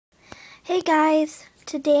Hey guys,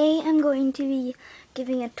 today I'm going to be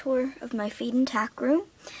giving a tour of my feed and tack room,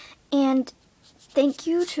 and thank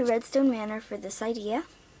you to Redstone Manor for this idea.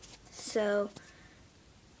 So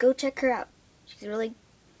go check her out. She's really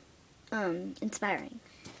inspiring.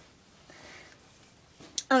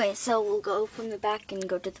 Okay, so we'll go from the back and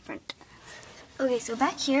go to the front. Okay, so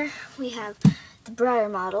back here we have the Briar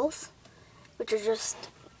models, which are just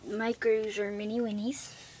micros or mini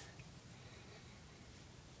winnies.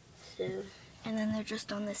 And then they're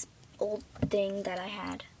just on this old thing that I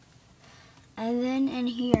had. And then in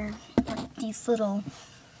here, these little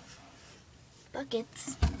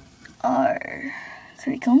buckets are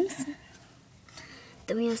curry combs.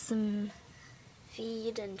 Then we have some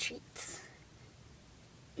feed and treats.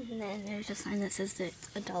 And then there's a sign that says that it's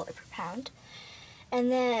 $1 per pound.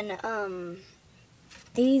 And then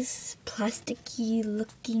these plasticky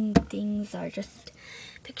looking things are just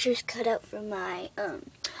pictures cut out from my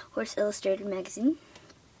Horse Illustrated magazine.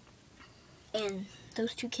 And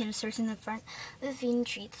those two canisters in the front, the feed and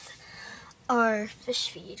treats, are fish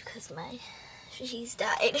feed because my fishies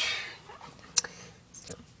died.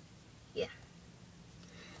 So, yeah.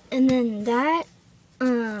 And then that,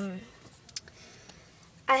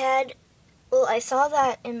 I saw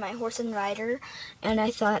that in my horse and rider, and I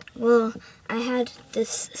thought, well, I had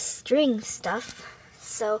this string stuff,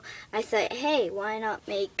 so I thought, hey, why not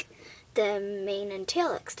make the mane and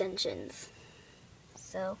tail extensions?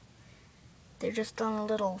 So they're just on a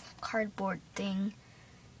little cardboard thing,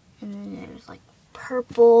 and then there's like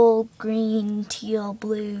purple, green, teal,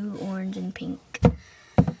 blue, orange, and pink.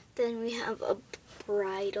 Then we have a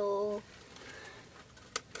bridle,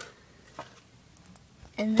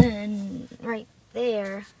 and then right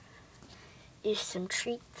there is some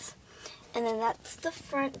treats, and then that's the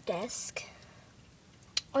front desk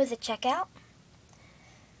or the checkout.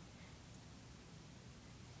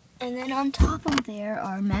 And then on top of there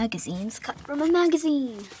are magazines cut from a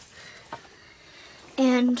magazine.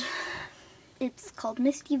 And it's called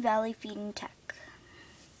Misty Valley Feed and Tack.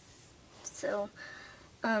 So,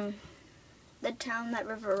 the town that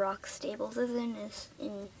River Rock Stables is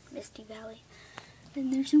in Misty Valley.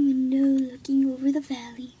 And there's a window looking over the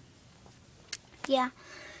valley. Yeah,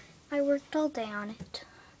 I worked all day on it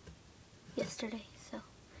yesterday. So,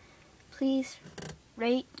 please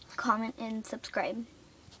rate, comment, and subscribe.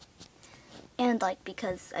 And like,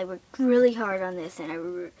 because I worked really hard on this, and I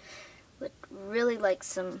would really like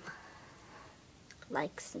some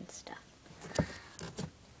likes and stuff.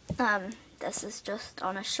 This is just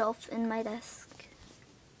on a shelf in my desk.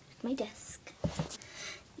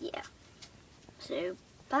 Yeah. So,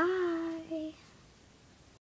 bye.